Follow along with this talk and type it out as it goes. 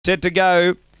Set to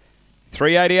go.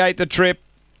 388 the trip.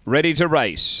 Ready to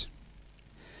race.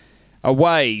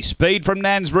 Away. Speed from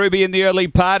Nans Ruby in the early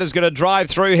part is going to drive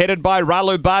through, headed by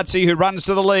Ralu Bartzi, who runs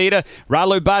to the lead.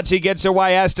 Ralu Bartzi gets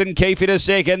away. Aston Keefe to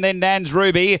second, then Nans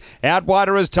Ruby. Out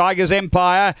wider is Tiger's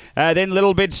Empire. Then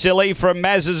Little Bit Silly from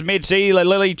Maz's Mitzi,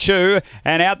 Lily Chu.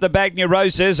 And out the back,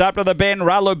 Neurosis. Up to the bend,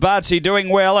 Ralu Bartzi doing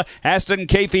well. Aston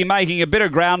Keefe making a bit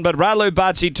of ground, but Ralu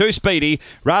Bartzi too speedy.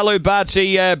 Ralu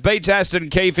Bartzi beats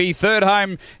Aston Keefe. Third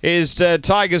home is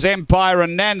Tiger's Empire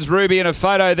and Nans Ruby in a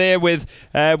photo there with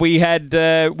we had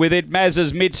with it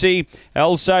Maz's Mitzi,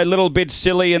 also a Little Bit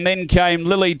Silly, and then came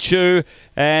Lily Chu,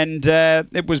 and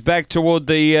it was back toward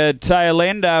the tail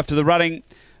end after the running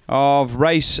of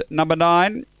race number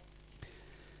 9.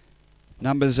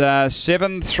 Numbers are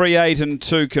 7, 3, 8 and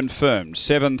 2 confirmed.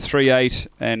 7, 3, 8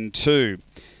 and 2.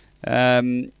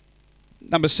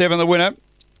 Number 7 the winner,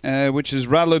 which is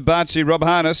Ralu Bartzi. Rob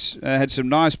Harness had some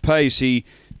nice pace. He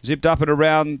zipped up and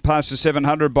around past the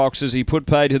 700 boxes. He put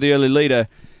paid to the early leader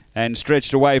and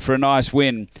stretched away for a nice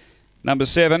win. Number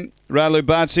 7, Ralu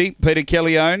Bartzi. Peter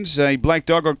Kelly owns a Black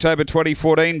Dog, October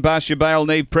 2014, Barsha Bale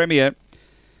Neve Premier.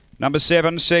 Number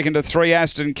 7, second to 3,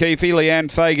 Aston Keefe,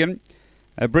 Leanne Fagan.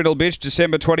 A Brittle Bitch,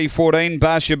 December 2014,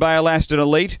 Barsha Bale Aston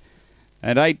Elite.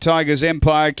 And 8, Tiger's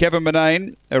Empire, Kevin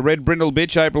Manane. A Red Brindle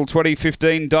Bitch, April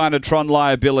 2015, Dynatron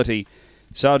Liability.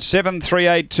 So it's 7, 3,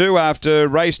 8, 2 after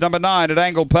race number 9 at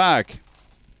Angle Park.